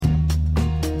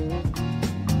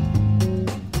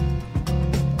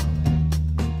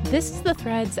This is the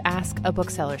Threads Ask a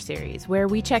Bookseller series, where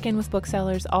we check in with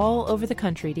booksellers all over the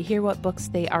country to hear what books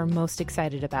they are most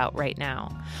excited about right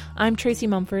now. I'm Tracy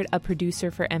Mumford, a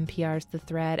producer for NPR's The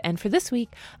Thread, and for this week,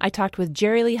 I talked with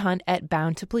Jerry Lee Hunt at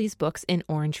Bound to Please Books in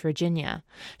Orange, Virginia.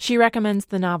 She recommends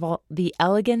the novel The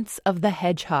Elegance of the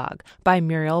Hedgehog by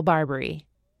Muriel Barbary.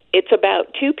 It's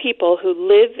about two people who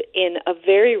live in a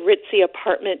very ritzy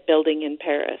apartment building in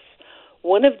Paris.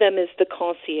 One of them is the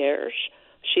concierge.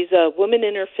 She's a woman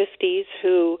in her 50s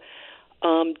who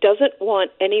doesn't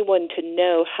want anyone to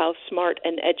know how smart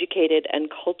and educated and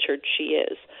cultured she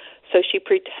is. So she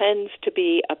pretends to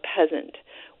be a peasant,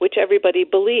 which everybody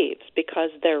believes because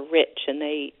they're rich and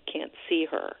they can't see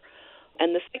her.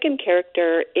 And the second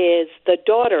character is the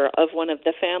daughter of one of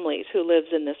the families who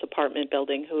lives in this apartment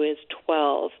building, who is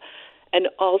 12, and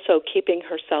also keeping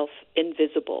herself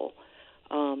invisible,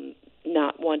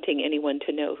 not wanting anyone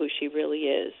to know who she really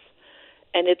is.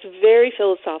 And it's very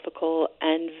philosophical,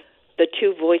 and the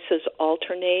two voices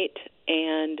alternate.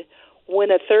 And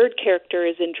when a third character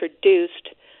is introduced,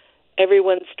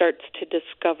 everyone starts to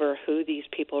discover who these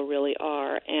people really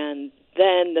are. And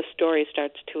then the story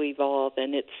starts to evolve,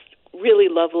 and it's really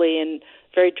lovely and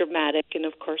very dramatic. And,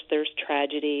 of course, there's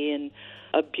tragedy and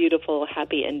a beautiful,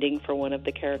 happy ending for one of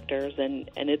the characters, and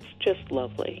it's just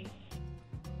lovely.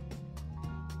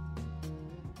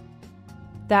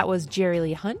 That was Jerry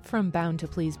Lee Hunt from Bound to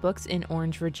Please Books in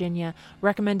Orange, Virginia,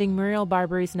 recommending Muriel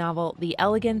Barbary's novel, The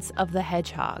Elegance of the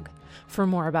Hedgehog. For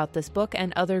more about this book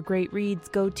and other great reads,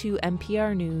 go to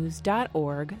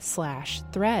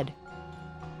nprnews.org/thread.